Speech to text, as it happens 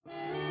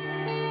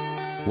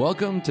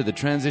Welcome to the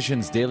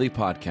Transitions Daily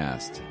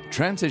podcast.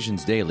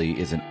 Transitions Daily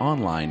is an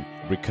online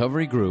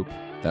recovery group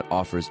that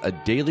offers a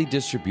daily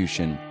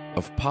distribution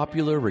of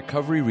popular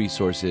recovery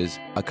resources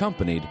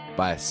accompanied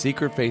by a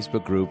secret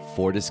Facebook group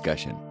for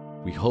discussion.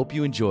 We hope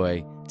you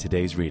enjoy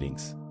today's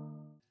readings.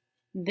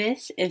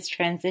 This is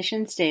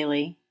Transitions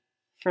Daily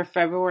for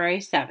February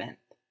 7th,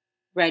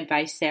 read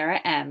by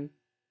Sarah M.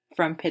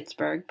 from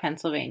Pittsburgh,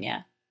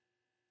 Pennsylvania.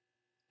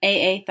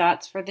 AA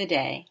Thoughts for the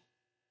Day.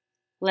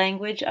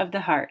 Language of the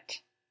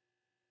Heart.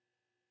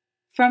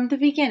 From the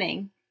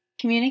beginning,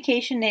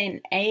 communication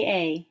in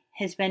AA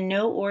has been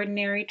no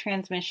ordinary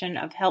transmission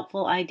of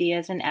helpful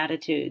ideas and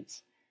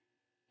attitudes.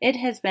 It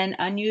has been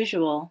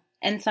unusual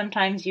and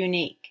sometimes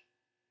unique.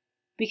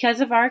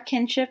 Because of our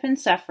kinship and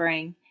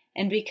suffering,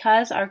 and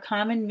because our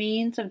common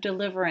means of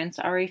deliverance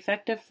are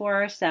effective for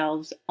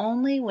ourselves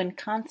only when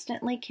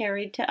constantly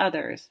carried to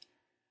others,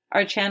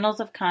 our channels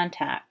of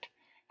contact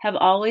have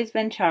always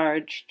been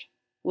charged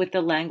with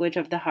the language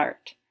of the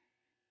heart.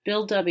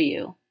 Bill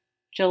W.,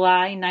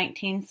 July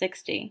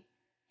 1960.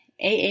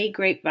 AA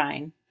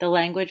Grapevine, The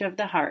Language of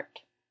the Heart,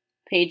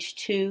 page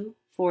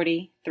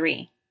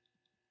 243.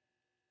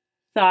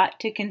 Thought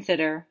to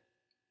consider: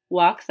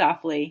 walk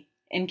softly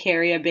and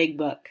carry a big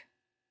book.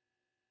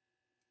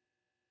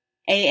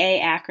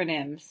 AA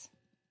acronyms: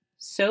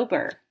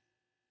 SOBER,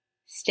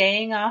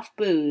 staying off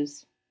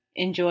booze,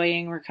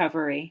 enjoying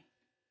recovery.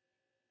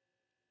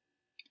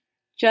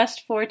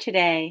 Just for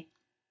today,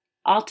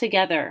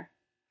 altogether,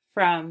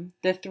 from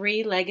The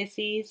Three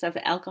Legacies of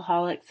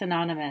Alcoholics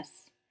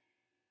Anonymous.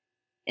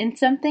 In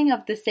something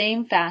of the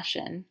same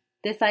fashion,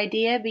 this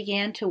idea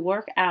began to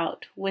work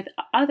out with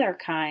other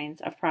kinds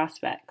of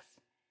prospects.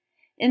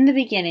 In the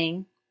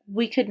beginning,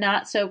 we could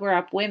not sober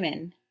up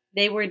women.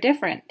 They were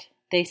different,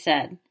 they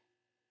said.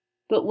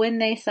 But when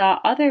they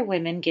saw other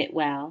women get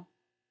well,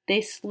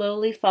 they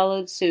slowly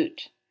followed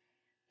suit.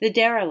 The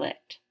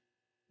derelict,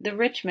 the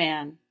rich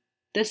man,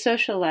 the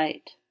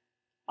socialite,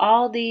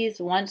 all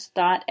these once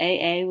thought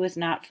AA was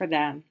not for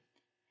them.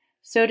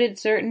 So did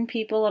certain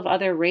people of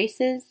other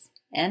races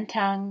and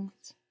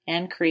tongues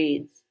and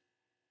creeds.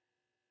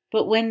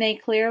 But when they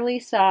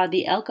clearly saw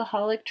the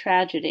alcoholic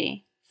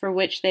tragedy for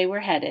which they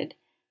were headed,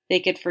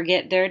 they could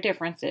forget their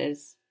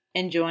differences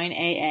and join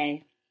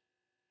AA.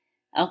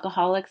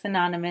 Alcoholics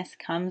Anonymous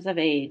Comes of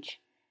Age,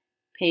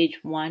 page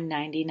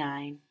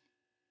 199.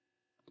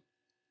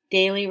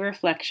 Daily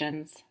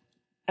Reflections: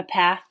 A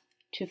Path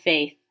to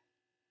Faith.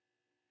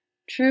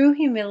 True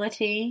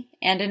humility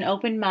and an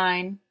open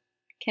mind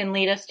can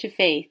lead us to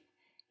faith,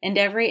 and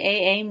every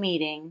AA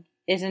meeting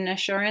is an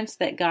assurance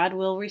that God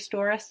will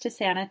restore us to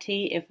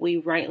sanity if we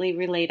rightly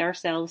relate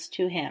ourselves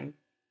to Him.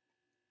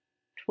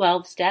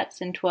 12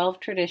 Steps and 12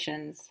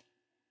 Traditions,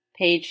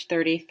 page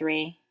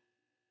 33.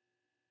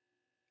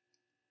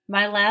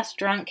 My last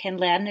drunk had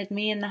landed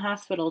me in the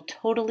hospital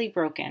totally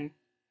broken.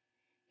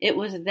 It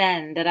was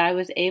then that I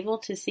was able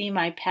to see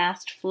my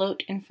past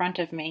float in front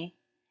of me.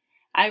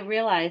 I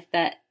realized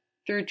that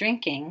through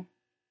drinking,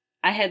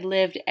 I had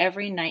lived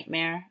every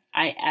nightmare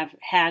I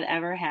had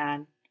ever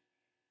had.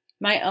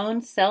 My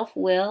own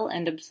self-will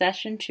and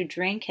obsession to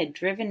drink had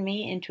driven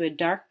me into a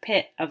dark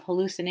pit of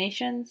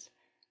hallucinations,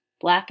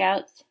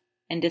 blackouts,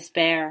 and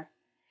despair.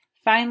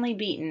 Finally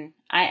beaten,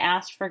 I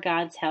asked for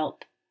God's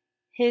help.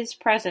 His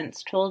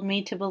presence told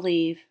me to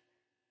believe.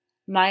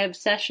 My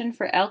obsession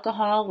for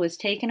alcohol was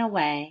taken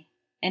away,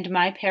 and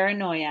my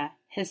paranoia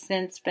has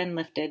since been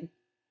lifted.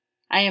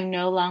 I am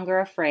no longer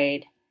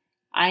afraid.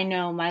 I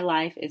know my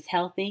life is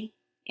healthy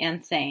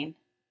and sane.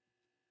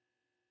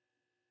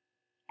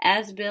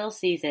 As Bill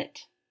Sees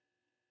It.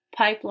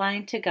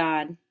 Pipeline to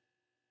God.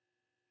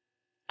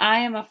 I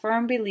am a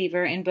firm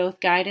believer in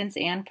both guidance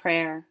and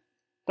prayer,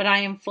 but I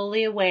am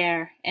fully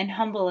aware and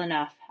humble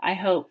enough, I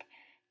hope,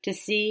 to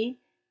see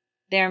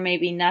there may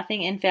be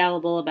nothing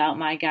infallible about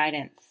my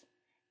guidance.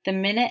 The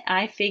minute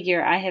I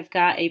figure I have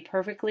got a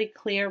perfectly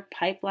clear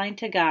pipeline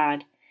to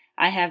God,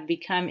 I have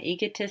become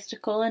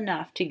egotistical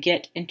enough to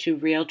get into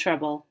real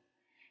trouble.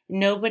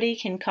 Nobody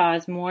can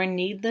cause more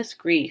needless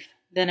grief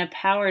than a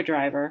power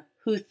driver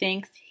who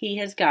thinks he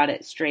has got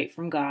it straight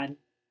from God.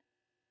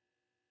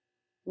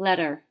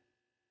 Letter,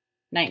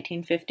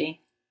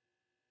 1950.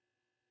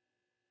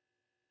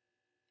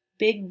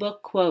 Big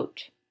Book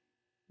Quote: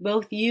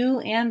 Both you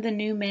and the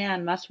new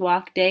man must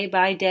walk day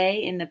by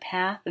day in the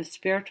path of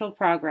spiritual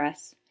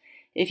progress.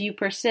 If you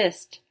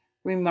persist,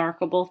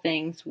 remarkable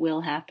things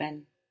will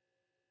happen.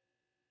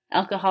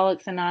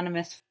 Alcoholics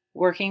Anonymous,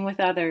 Working with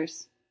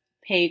Others,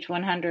 page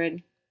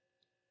 100.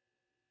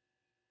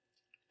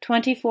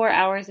 24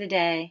 hours a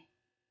day.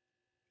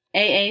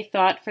 AA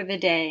Thought for the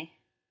Day.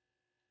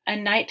 A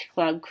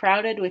nightclub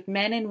crowded with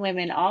men and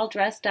women all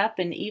dressed up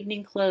in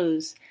evening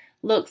clothes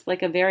looks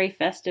like a very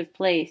festive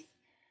place,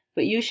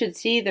 but you should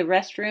see the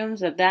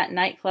restrooms of that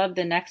nightclub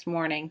the next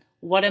morning.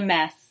 What a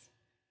mess!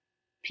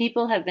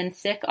 People have been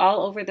sick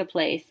all over the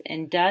place,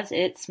 and does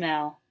it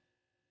smell!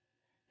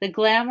 The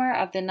glamour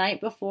of the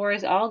night before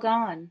is all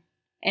gone,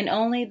 and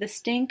only the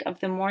stink of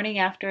the morning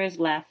after is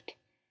left.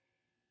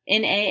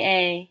 In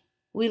AA,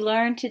 We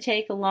learn to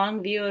take a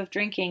long view of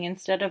drinking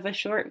instead of a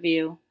short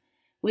view.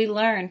 We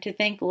learn to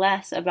think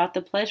less about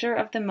the pleasure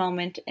of the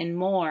moment and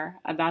more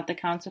about the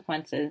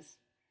consequences.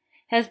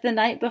 Has the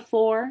night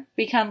before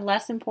become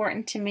less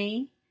important to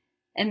me,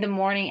 and the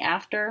morning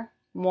after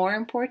more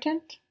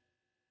important?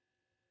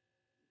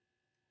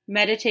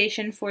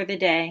 Meditation for the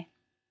day.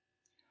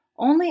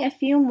 Only a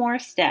few more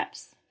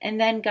steps, and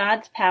then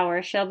God's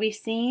power shall be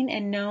seen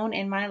and known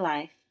in my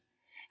life.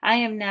 I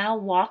am now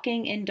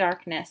walking in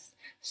darkness,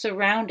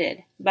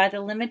 surrounded by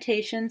the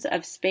limitations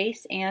of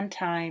space and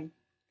time.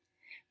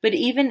 But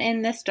even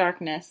in this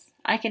darkness,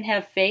 I can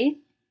have faith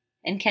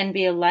and can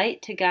be a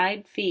light to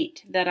guide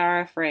feet that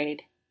are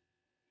afraid.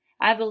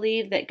 I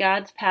believe that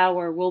God's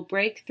power will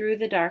break through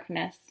the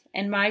darkness,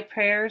 and my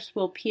prayers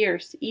will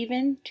pierce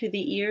even to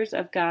the ears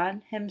of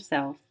God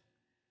Himself.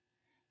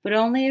 But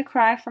only a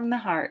cry from the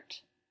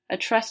heart, a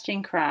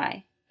trusting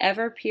cry,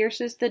 ever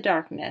pierces the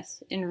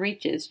darkness and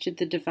reaches to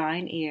the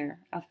divine ear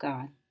of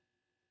God.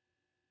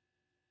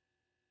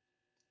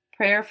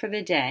 Prayer for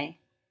the day.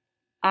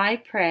 I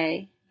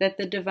pray that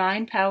the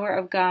divine power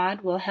of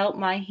God will help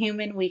my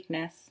human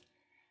weakness.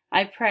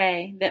 I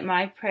pray that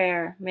my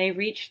prayer may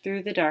reach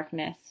through the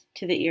darkness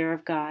to the ear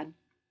of God.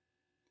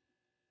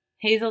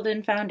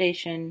 Hazelden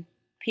Foundation,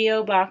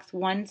 P.O. Box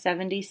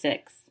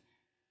 176,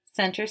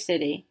 Center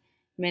City,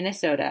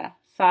 Minnesota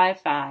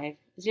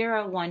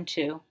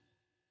 55012.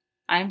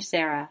 I'm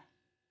Sarah,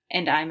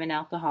 and I'm an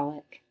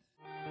alcoholic.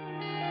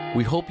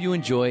 We hope you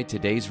enjoyed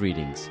today's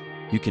readings.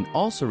 You can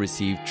also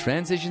receive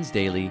Transitions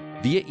Daily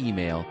via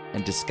email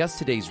and discuss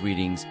today's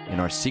readings in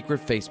our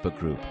secret Facebook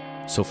group.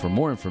 So for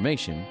more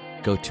information,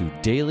 go to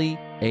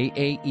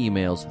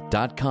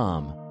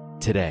dailyaaemails.com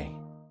today.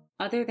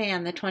 Other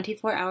than the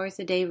 24 hours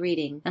a day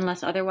reading,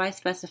 unless otherwise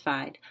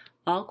specified,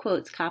 all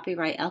quotes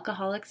copyright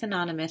Alcoholics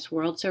Anonymous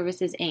World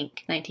Services,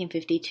 Inc.,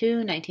 1952,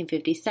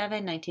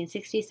 1957,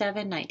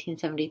 1967,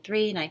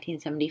 1973,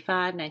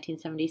 1975,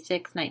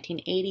 1976,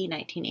 1980,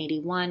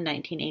 1981,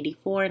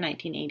 1984,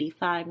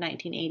 1985,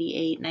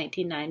 1988,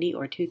 1990,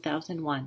 or 2001.